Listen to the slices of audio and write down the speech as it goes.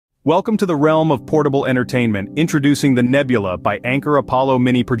Welcome to the realm of portable entertainment, introducing the Nebula by Anker Apollo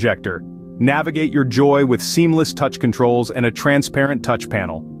Mini Projector. Navigate your joy with seamless touch controls and a transparent touch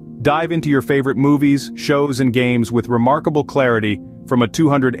panel. Dive into your favorite movies, shows and games with remarkable clarity from a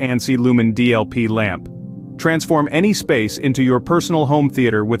 200 ANSI lumen DLP lamp. Transform any space into your personal home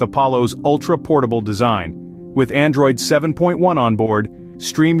theater with Apollo's ultra-portable design. With Android 7.1 on board,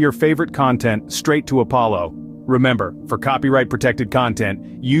 stream your favorite content straight to Apollo. Remember, for copyright-protected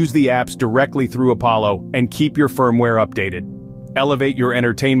content, use the apps directly through Apollo and keep your firmware updated. Elevate your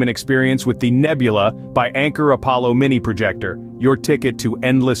entertainment experience with the Nebula by Anker Apollo Mini Projector, your ticket to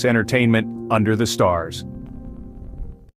endless entertainment under the stars.